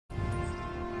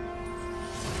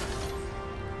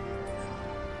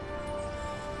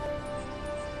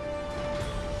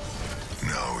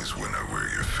is when I wear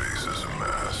your face as a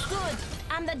mask. Good.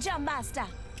 I'm the jump master.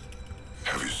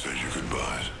 Have you said your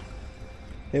goodbyes?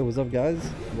 Hey, what's up, guys?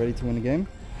 Ready to win a game?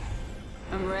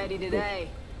 I'm ready today.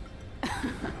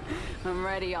 I'm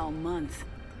ready all month.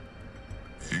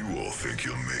 You all think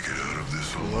you'll make it out of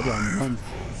this Ready all alive? month.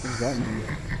 What does that mean?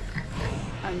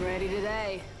 I'm ready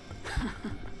today.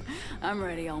 I'm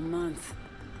ready all month.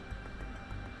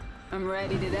 I'm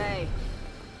ready today.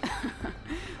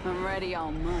 I'm ready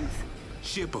all month.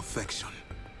 Sheer perfection.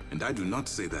 And I do not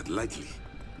say that lightly.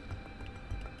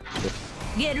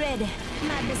 Get ready.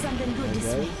 Might be something good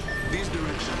this week. This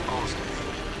direction calls to me.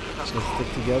 Let's Let's go.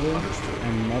 stick together.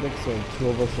 I'm medic, so two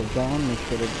of us are down. Make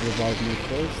sure to revive me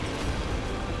first.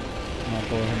 And I'll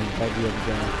go ahead and revive the other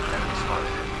guy.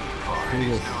 Do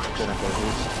this.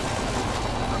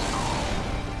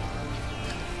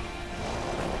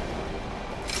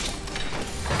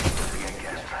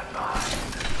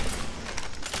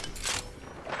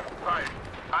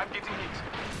 I'm getting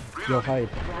hit. Yo, hide.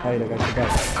 Hide, I got your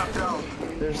back. I'm down.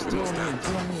 There's still me.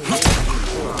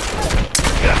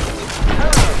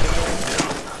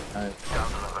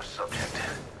 Down another subject.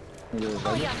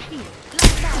 Oh, your feet.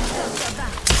 Last time, touch your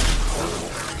back.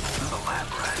 The lab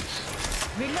rats.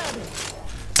 Reloaded.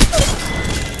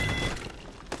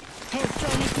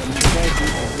 Headstrong if you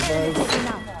need. Listen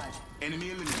up. Enemy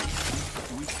eliminated.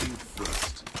 We killed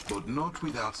first, but not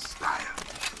without style.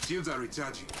 Shields are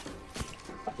recharging.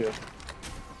 Yeah.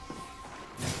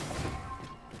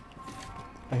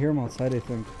 I hear him outside, I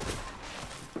think.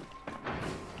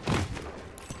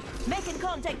 Making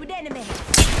contact with enemy.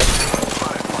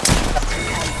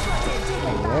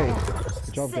 Alright.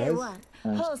 Good job, Say guys. one.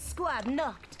 Whole squad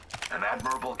knocked. An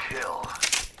admirable kill.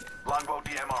 Longbow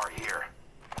DMR here.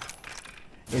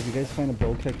 Hey, if you guys find a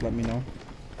bow kick, let me know.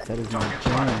 That is my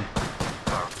jam.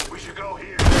 We should go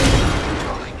here. Taking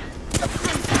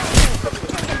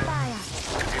fire.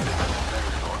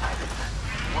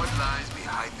 What lies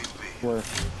behind this base? Where?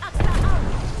 Asta out.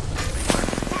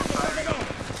 Target over there.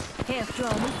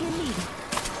 Headstrong if you need.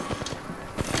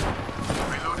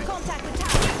 Reloading. Contact with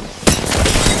target.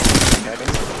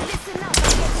 Listen up. I'm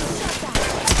getting shot at.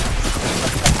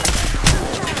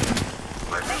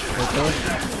 Right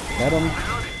there. Got him.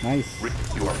 Nice.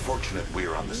 You are fortunate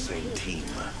we're on the same team.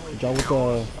 Good job with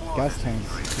the gas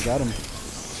tanks. You got him.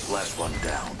 Last one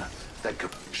down.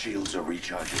 Shields are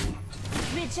recharging.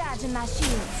 Recharging my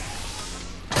shields.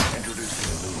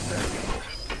 Introducing a new variable.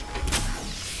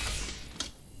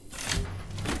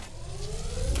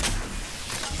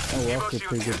 Oh, we're off to a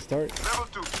pretty good start. Level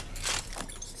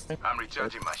 2. I'm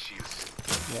recharging my shields.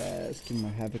 Yes, give me my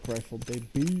Havoc rifle,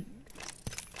 baby.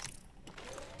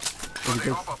 Running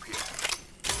up here.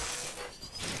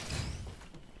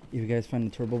 If you guys find a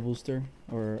turbo booster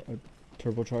or a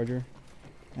turbocharger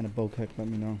and a bow kick, let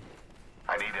me know.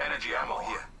 I need Energy ammo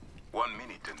here. 1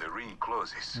 minute and the ring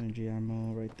closes. Energy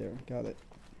ammo right there. Got it.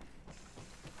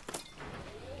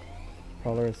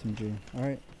 Prowler SMG.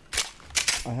 Alright.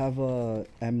 I have a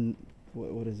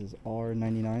what is this?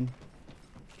 R99.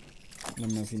 Let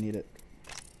me know if you need it.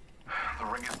 The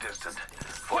ring is distant.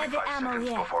 Heavy 45 ammo seconds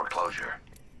here. before closure.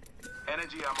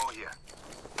 Energy ammo here.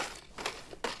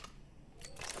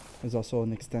 There's also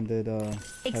an extended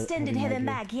Extended heavy here.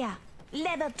 mag, yeah.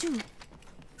 Level 2.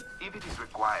 If it is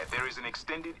required, there is an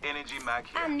extended energy mag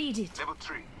here. I need it. Level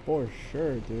 3. For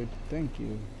sure, dude. Thank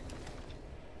you.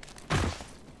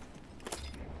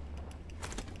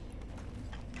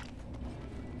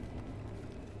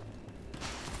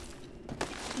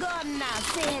 Go on now,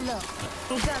 say hello.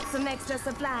 We got some extra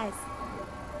supplies.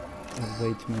 I have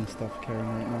way too many stuff carrying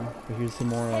right now. But here's some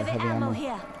more Heavy heavy ammo ammo.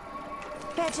 here.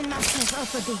 Patching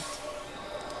myself up a bit.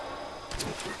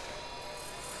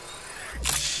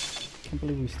 Can't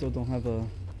believe we still don't have a.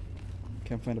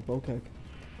 Can't find a bow kick.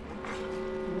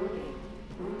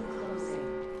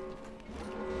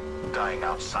 Dying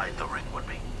outside the ring would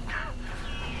be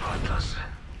pointless.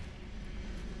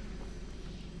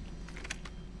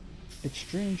 It's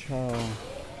strange how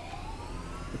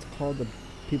it's called the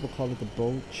people call it the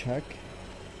bow check,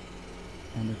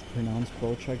 and it's pronounced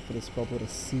bow check, but it's spelled with a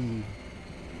C.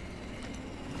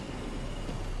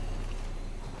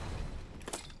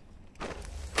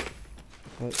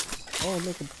 But oh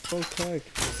look, a bow check.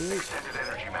 Sweet. Extended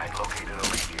energy mag located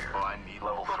over here. Oh, I need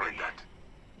Level 3. that.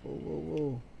 Whoa, whoa,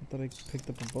 whoa! I thought I picked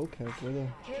up a bow kick. Where the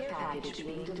Care package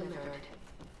being delivered.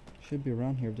 should be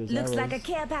around here if there's Looks arrows. like a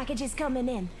care package is coming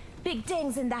in. Big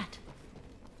things in that.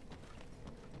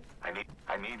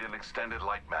 I need an extended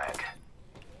light mag.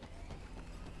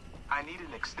 I need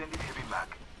an extended heavy mag.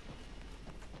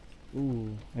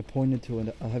 Ooh, I pointed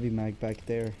to a heavy mag back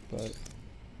there, but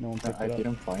no one picked I it up.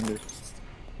 didn't find it.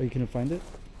 Oh, you couldn't find it?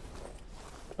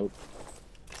 Nope.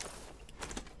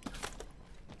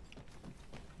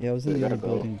 Yeah, it was in We the gotta old go.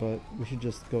 building, but we should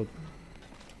just go.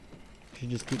 We should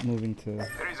just keep moving to.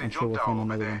 There is a I'm sure we'll jump find tower over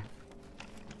another there.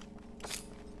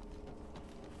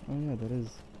 one. Oh yeah, that is.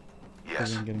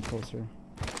 Yes. We're getting closer.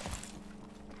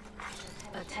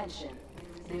 Attention.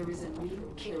 There is a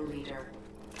new kill leader.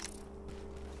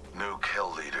 New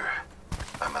kill leader.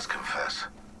 I must confess,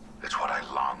 it's what I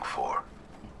long for.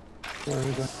 Where are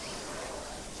we going?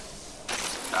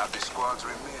 Happy squads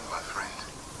remain, my friend.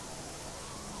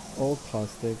 Oh,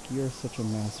 Caustic, you're such a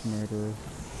mass murderer.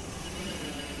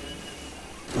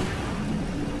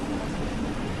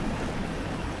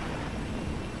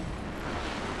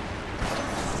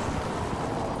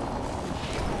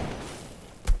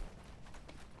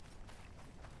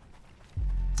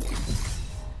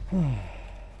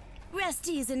 Rest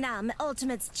easy now, my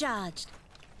ultimate's charged.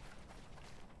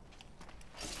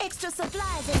 Extra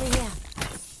supplies over here.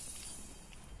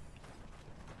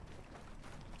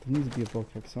 There needs to be a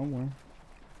bulkhead somewhere.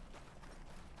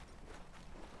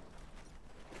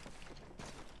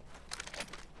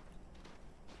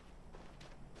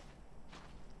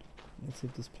 Let's see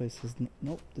if this place has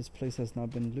nope, this place has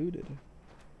not been looted.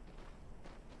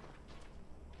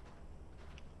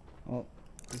 Oh,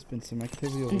 there's been some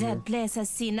activity over here. That place has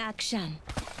seen action.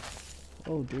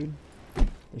 Oh, dude.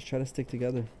 Let's try to stick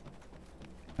together.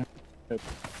 Yep.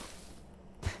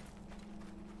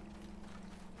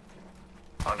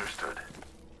 Understood.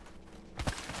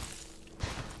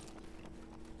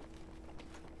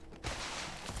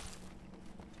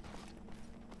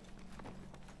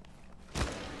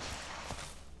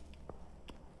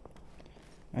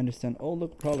 I understand. Oh,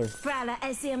 look, Prowler. Prowler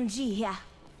SMG here.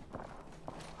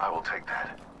 I will take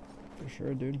that. For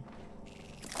sure, dude.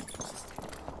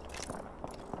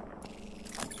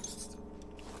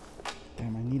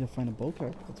 Damn, I need to find a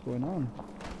bulkhead. What's going on?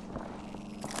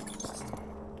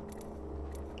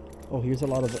 Oh, here's a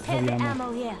lot of heavy Heavy ammo.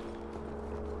 ammo here.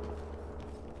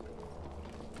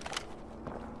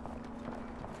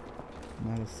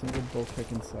 Not a single bulkhead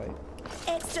in sight.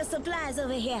 Extra supplies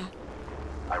over here.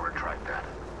 I retract that.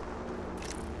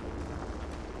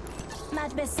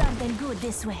 Might be something good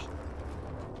this way.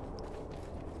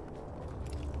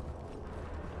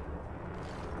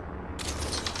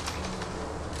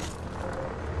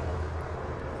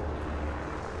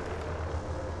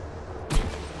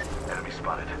 Enemy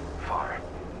spotted. Far.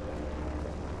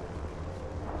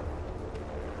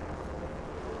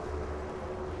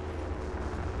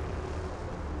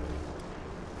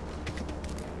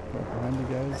 Right behind you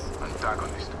guys.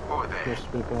 Antagonist. Over there. There's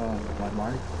people on my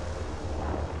mark.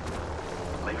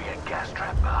 Leaving a gas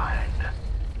trap behind.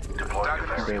 Deploying the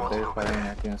They're variable fighting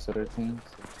over against other teams.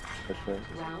 For sure.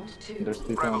 Round 2. There's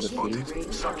people on the Rebel trees.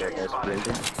 spotted. Subject That's spotted.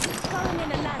 building. Calling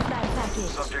in a lifeline package.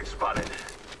 Subject spotted.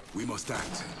 We must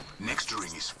act. Next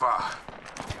ring is far.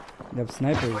 We have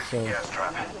snipers, so Gas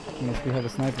trap. if we have a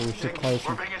sniper, we should call We're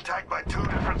some. being attacked by 2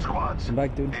 different squads. Come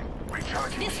back, dude.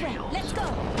 Recharging This way. shields. Let's go.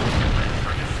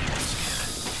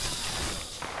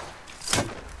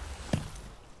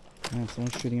 Man,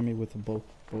 someone's shooting at me with a bow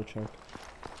chuck.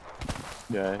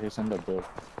 Yeah, he's in the boat.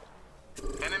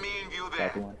 Enemy in view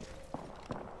That there. one.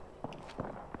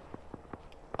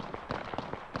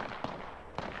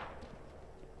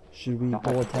 Should we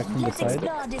go attack from the Let's side?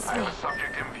 explore this I way. have a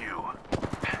subject in view.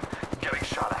 Getting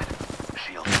shot at.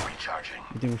 Shields recharging.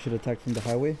 You think we should attack from the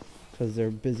highway? Because they're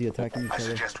busy attacking each I other.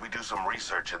 suggest we do some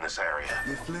research in this area.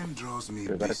 The flame draws me We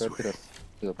gotta this go to way.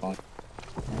 the pond.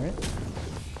 Alright.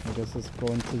 I guess let's go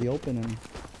into the open and...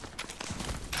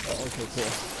 Oh, okay,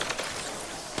 cool.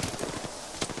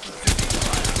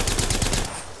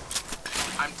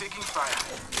 I'm taking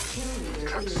fire.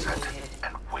 Trap set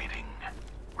and waiting.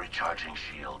 Recharging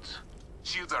shields.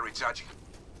 Shields are recharging.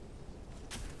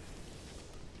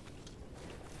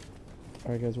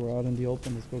 Alright guys, we're out in the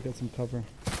open. Let's go get some cover.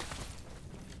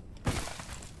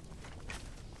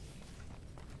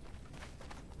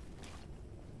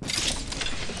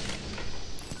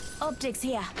 Optics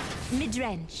here.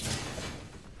 Mid-range.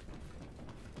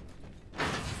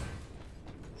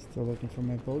 Still looking for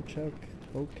my bow check.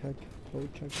 Bow check. Bow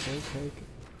check. Bow check.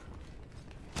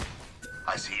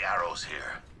 I see arrows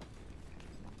here.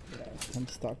 Yeah, time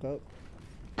to stock up.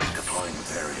 Deploying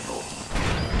variable.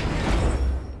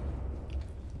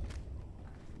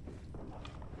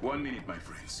 1 minute, my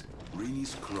friends. Ring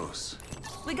is close.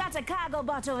 We got a cargo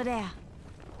bot over there.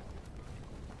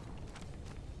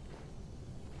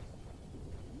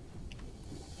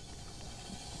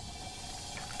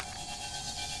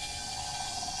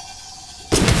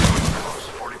 Close.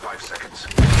 45 seconds.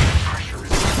 Pressure is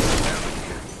down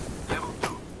here. Level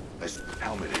 2. This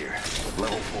helmet here.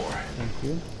 Level 4. Thank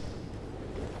you.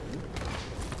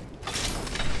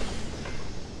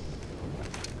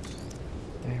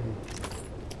 Damn.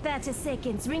 30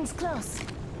 seconds. Rings close. I'm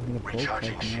gonna bolt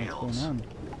Recharging check now. What's shields. going on?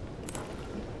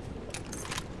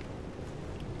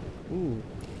 Ooh.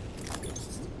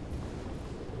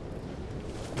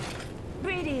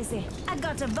 Breathe easy. I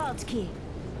got a vault key.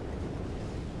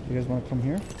 You guys want to come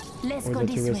here? Let's Or go is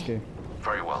that too this risky? way.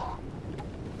 Very well.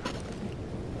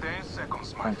 10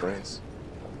 seconds, my Fine, friends.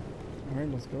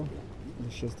 Alright, let's go.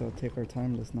 Let's just take our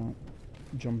time. Let's not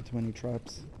jump into any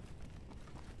traps.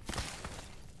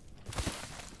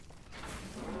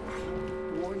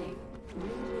 Warning. New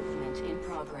movement in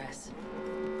progress.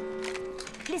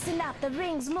 Listen up. The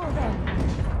ring's moving.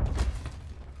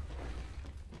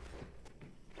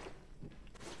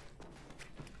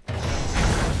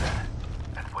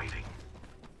 And waiting.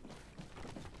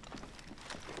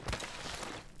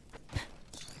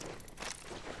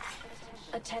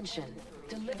 Attention.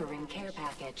 Delivering care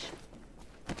package.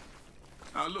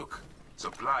 Now look.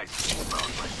 Supplies inbound,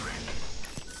 my friend.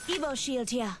 Evo shield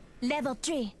here. Level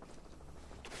 3.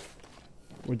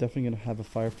 We're definitely gonna have a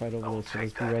firefight over there, so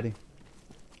let's be ready.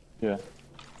 Yeah.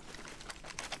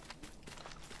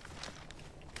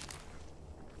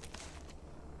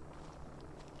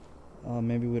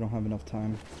 Maybe we don't have enough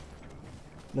time.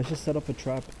 Let's just set up a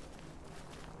trap.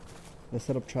 Let's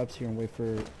set up traps here and wait for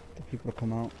the people to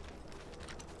come out.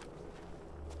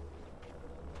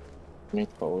 Me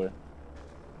forward.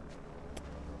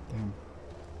 Damn.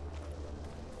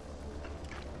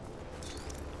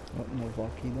 Oh, no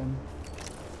Valky then.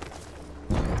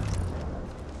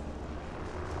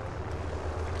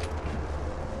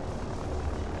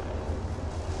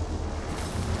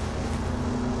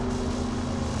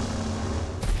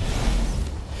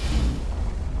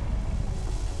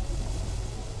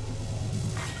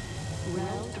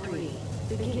 Round 3.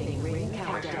 Beginning ring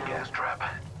Placing countdown. gas trap.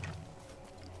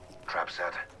 Trap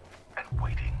set. And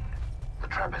waiting. The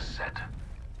trap is set.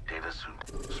 Data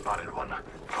suit. Spotted one.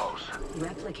 Close.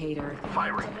 Replicator.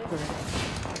 Firing. Delivered.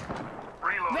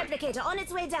 Reloading. Replicator on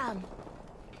its way down.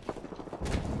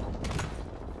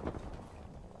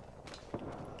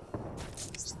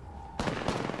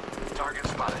 Target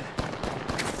spotted.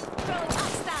 Throwing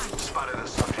hostile. Spotted a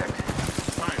subject.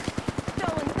 Fire.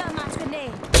 Throwing thermite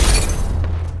grenade.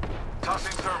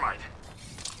 Tossing thermite.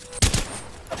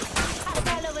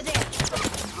 Hostile over there.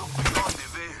 Look beyond the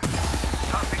veil.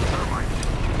 Tossing thermite.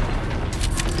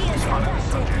 Here's your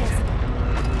birthday present.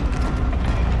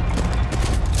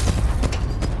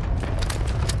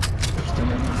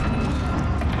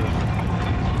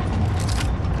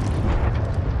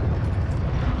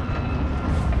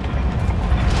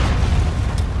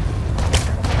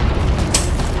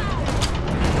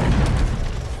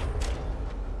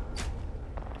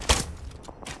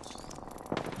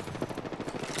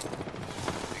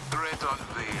 Threat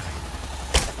unveiled.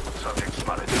 Subject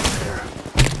spotted over there.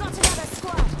 Got another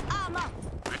squad. Arm up.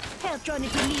 Health drone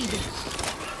if you need it.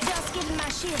 Just giving my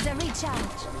shields a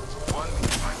recharge. 1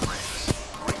 minute, my friends.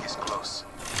 Ring is close.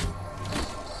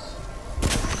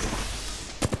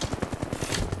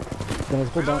 Then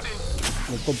let's go back. Reloading.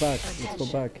 Let's go back. Let's go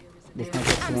back. Let's not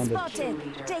get I'm surrounded.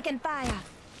 spotted. Taking fire.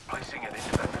 Placing an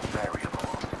independent variable.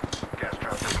 Gas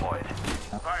trap deployed.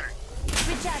 Firing.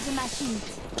 Recharging my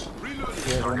shields. Reloading.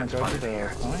 You guys wanna Target go to spotted the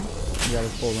here. point? Yeah,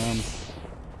 let's go around.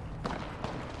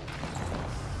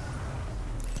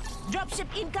 Dropship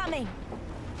incoming.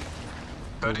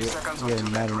 30 seconds We're until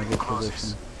not that in a ring good closes.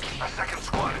 position. A second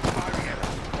squad is firing at us.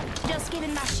 Just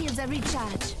giving my shields a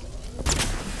recharge.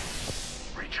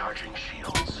 Recharging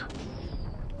shields.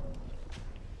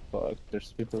 Fuck,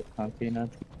 there's people camping up.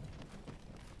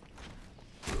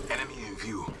 Enemy in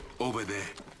view. Over there.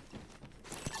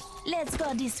 Let's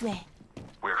go this way.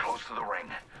 We're close to the ring.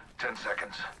 10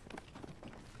 seconds.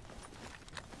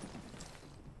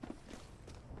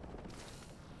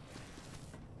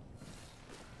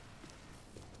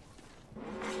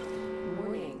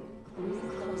 Warning. Ring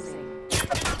closing.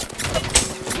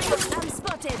 I'm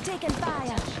spotted. Taking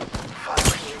fire.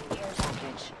 Firing. Care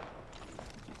package.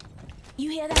 You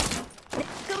hear that?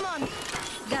 Come on.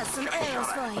 Got some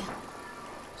arrows for you.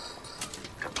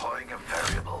 Deploying a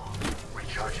variable.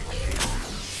 Recharging shields.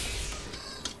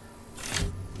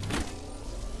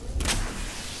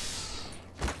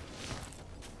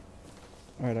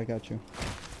 Alright, I got you.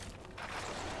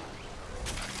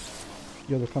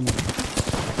 Yo, they're coming.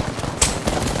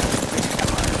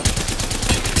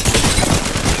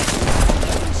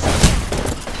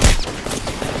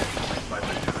 My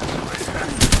mission is clear.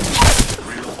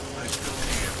 Real. I still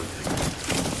see everything.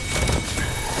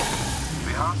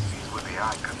 The heartbeat with the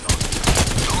eye cannot.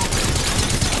 No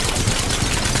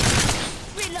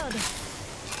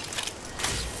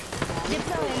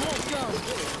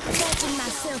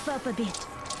up a bit.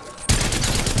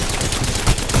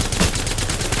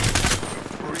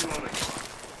 Reloading.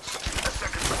 A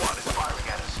second squad is firing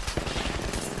at us.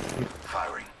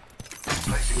 Firing.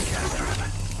 Placing gas trap.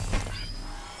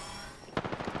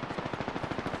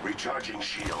 Recharging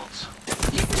shields.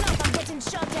 Listen up, I'm getting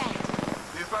shot at.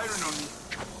 They're firing on me.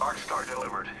 Arcstar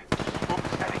delivered.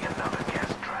 Oops, adding another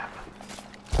gas trap.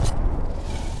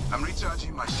 I'm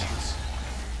recharging my shields.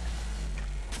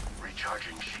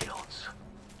 Recharging shields.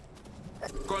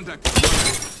 Contact.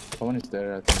 One is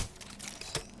there, I think.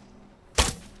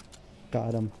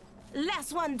 Got him.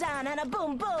 Last one down and a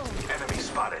boom boom. Enemy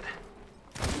spotted.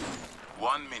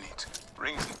 1 minute.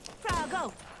 Rings Frog,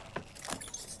 go.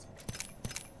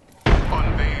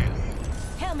 unveiling.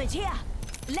 Helmet here.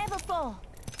 Level 4.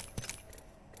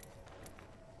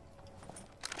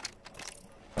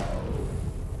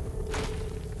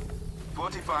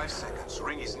 Seconds.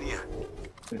 Ring is near.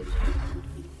 So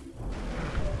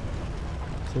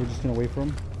we're just gonna wait for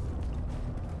him.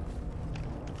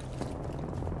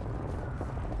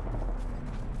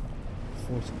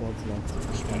 Four squads left.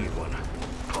 Spotted one.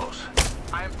 Close.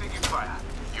 I am taking fire.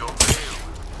 Your veil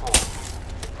will fall.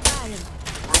 Firing.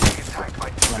 We're being attacked by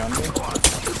two different squads.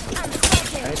 I'm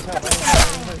spotted.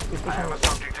 I have a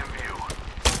subject in view.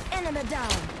 Enemy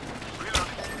down.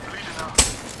 Reloading. Bleeding out.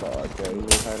 Fuck, yeah, we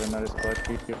had another squad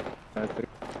keep you.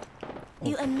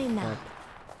 You and me now.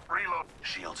 Reload.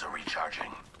 Shields are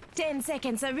recharging. 10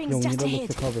 seconds, a Yo, ring's we need just to look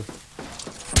ahead. for cover.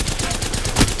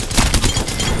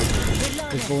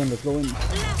 Reloading. Let's go in, let's go in.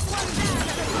 Last one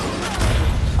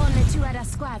down. Only 2 other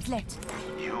squads left.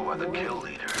 You are the kill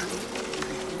leader.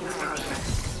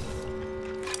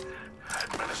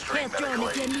 Administering Health drone medical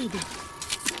if you aid. need it.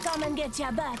 Come and get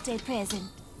your birthday present.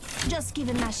 Just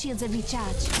giving my shields a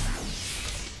recharge.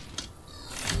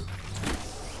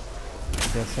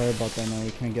 Yeah, sorry about that, man.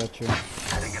 We can't get you.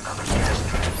 Adding another gas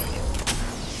trap.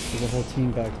 There's a whole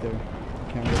team back there.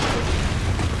 Can't risk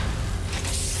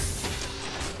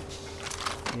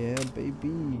it. Yeah,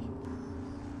 baby.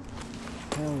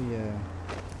 Hell yeah.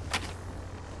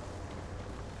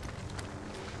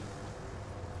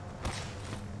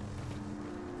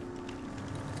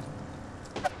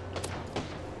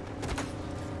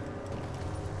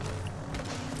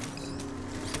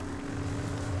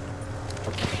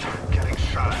 Getting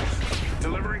shot at.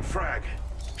 Delivering frag.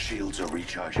 Shields are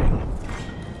recharging.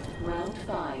 Round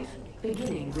 5.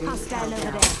 Beginning ring Hostile over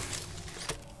countdown. there.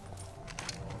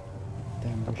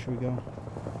 Damn, where should we go?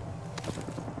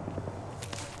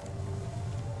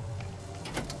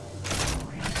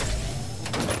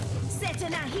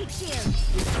 Setting a heat shield.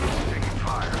 Taking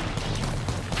fire.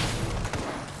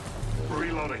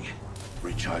 Reloading.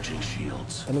 Recharging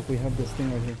shields. Oh, look, we have this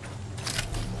thing right here.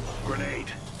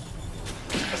 Grenade.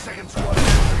 A second squad.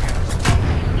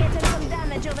 Getting some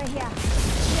damage over here.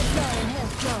 Deploying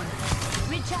health drone.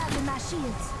 Recharging my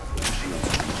shields. Shields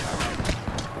are recharging.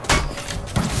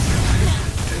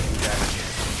 Taking damage.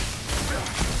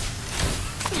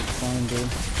 Fine,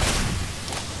 dude.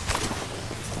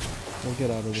 We'll get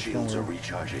out of this, don't Shields are worry.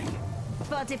 recharging.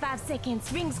 45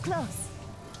 seconds. Rings close.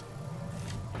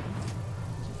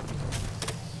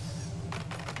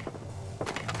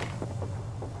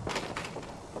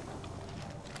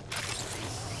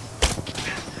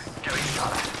 Getting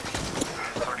shot at.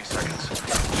 30 seconds.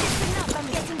 Listen up, I'm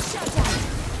getting shot at.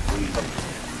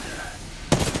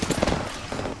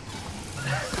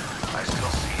 I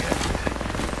still see it.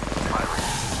 Firing.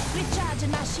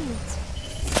 Recharging my shields.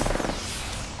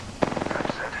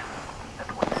 That's it. And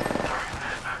wait.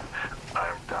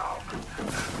 I'm down.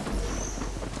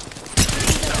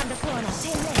 Rings around the corner.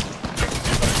 10 left.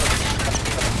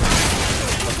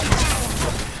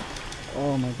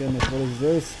 Oh my goodness, what is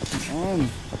this? Come on.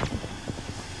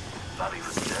 Not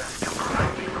even death can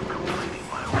prevent me from completing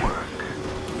my work.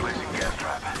 Placing gas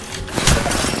trap.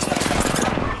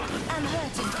 I'm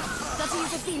hurting. Got to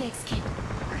use a Phoenix kit.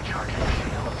 Recharging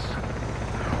shields.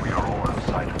 We are all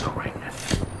outside of the ring.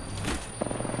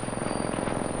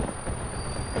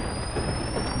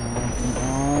 Come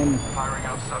on. Firing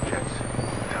out subjects.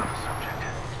 Down a subject.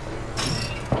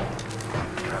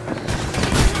 Travis.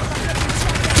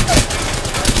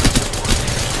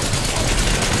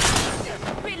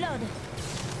 Reload.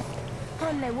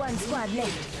 Only one squad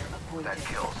left. That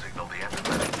kill signaled the end of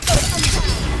it.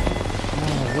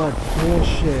 Oh, what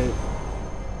bullshit.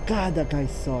 God, that guy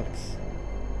sucks.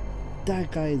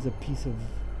 That guy is a piece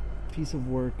of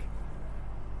work.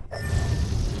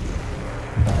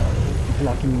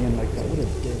 Blocking me in like that. What a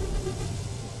dick.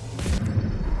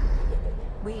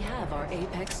 We have our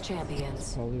Apex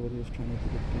champions. Probably what he was trying to do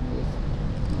to begin with.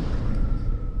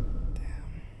 Damn.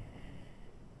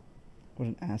 What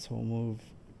an asshole move.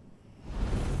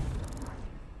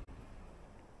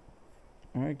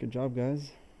 Alright, good job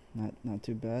guys. Not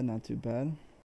too bad, not too bad.